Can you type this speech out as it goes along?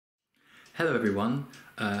Hello everyone,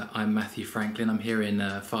 I'm Matthew Franklin. I'm here in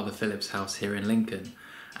Father Philip's house here in Lincoln,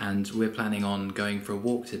 and we're planning on going for a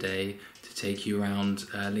walk today to take you around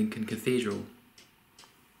Lincoln Cathedral.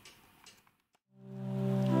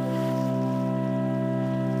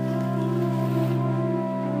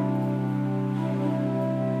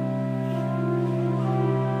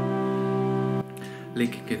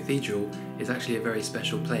 Lincoln Cathedral is actually a very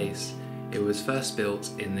special place. It was first built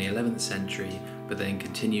in the 11th century, but then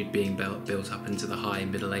continued being built up into the High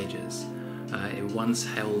Middle Ages. It once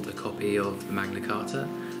held a copy of the Magna Carta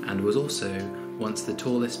and was also once the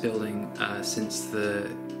tallest building since the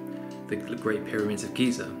Great Pyramids of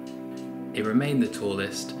Giza. It remained the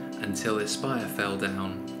tallest until its spire fell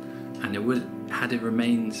down, and had it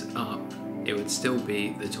remained up, it would still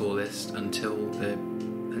be the tallest until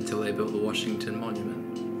they built the Washington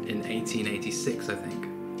Monument in 1886, I think.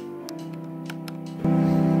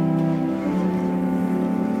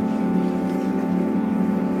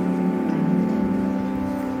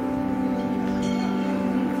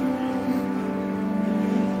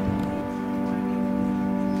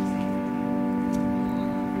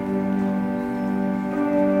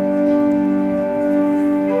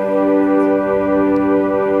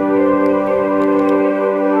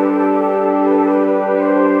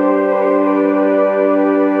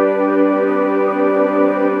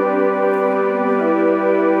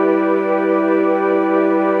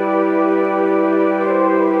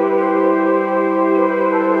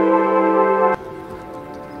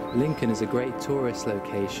 Lincoln is a great tourist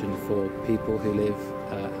location for people who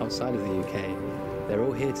live outside of the UK. They're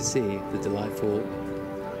all here to see the delightful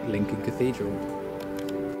Lincoln Cathedral.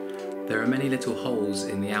 There are many little holes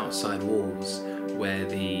in the outside walls where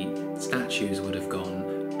the statues would have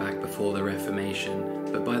gone back before the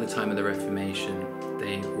Reformation, but by the time of the Reformation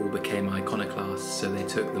they all became iconoclasts, so they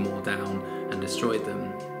took them all down and destroyed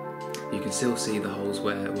them. You can still see the holes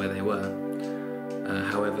where they were.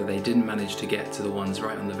 However, they didn't manage to get to the ones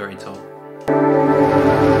right on the very top.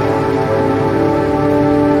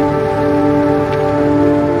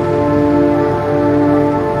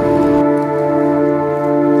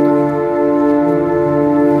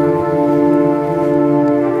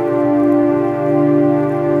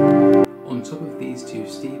 On top of these two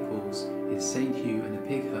steeples is St. Hugh and a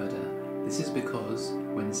pig herder. This is because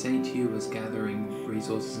when St. Hugh was gathering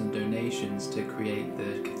resources and donations to create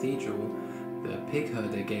the cathedral, the pig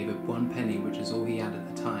herder gave up 1 penny, which is all he had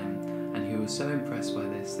at the time, and he was so impressed by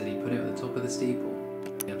this that he put it at the top of the steeple.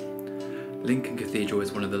 Lincoln Cathedral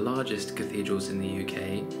is one of the largest cathedrals in the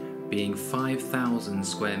UK, being 5,000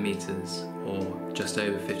 square metres, or just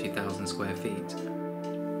over 50,000 square feet.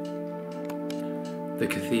 The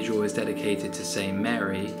cathedral is dedicated to St.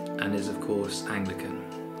 Mary and is of course Anglican.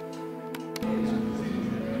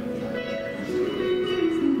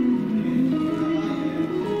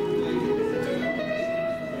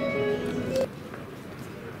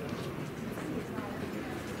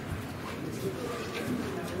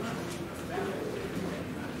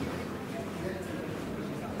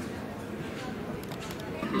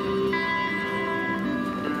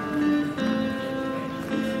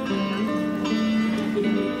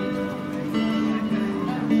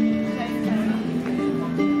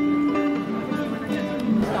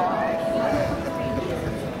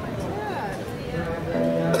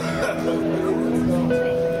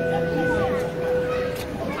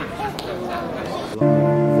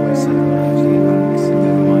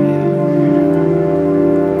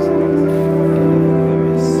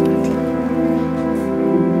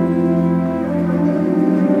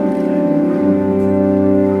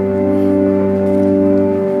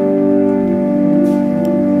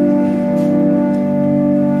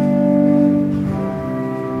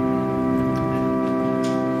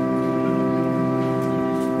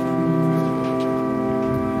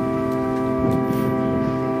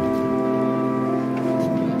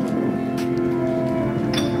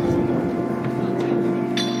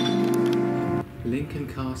 Lincoln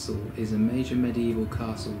Castle is a major medieval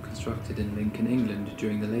castle constructed in Lincoln, England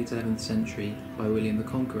during the late 11th century by William the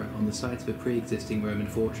Conqueror on the site of a pre-existing Roman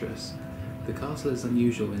fortress. The castle is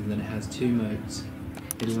unusual in that it has 2 moats.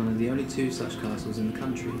 It is one of the only 2 such castles in the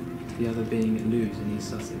country, the other being at Lewes in East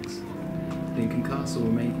Sussex. Lincoln Castle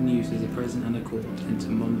remained in use as a prison and a court into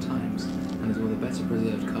modern times and is one of the better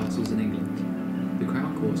preserved castles in England. The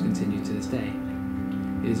Crown Courts continue to this day.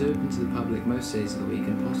 It is open to the public most days of the week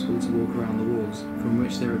and possible to walk around the walls, from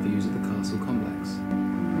which there are views of the castle complex.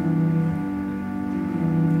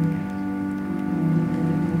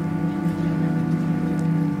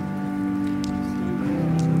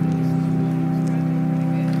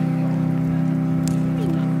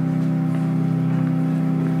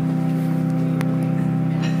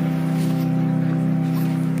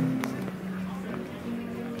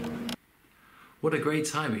 What a great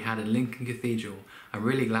time we had in Lincoln Cathedral. I'm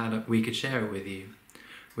really glad that we could share it with you.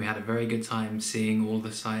 We had a very good time seeing all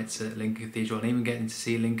the sights at Lincoln Cathedral and even getting to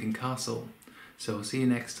see Lincoln Castle. So we'll see you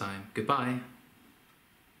next time. Goodbye.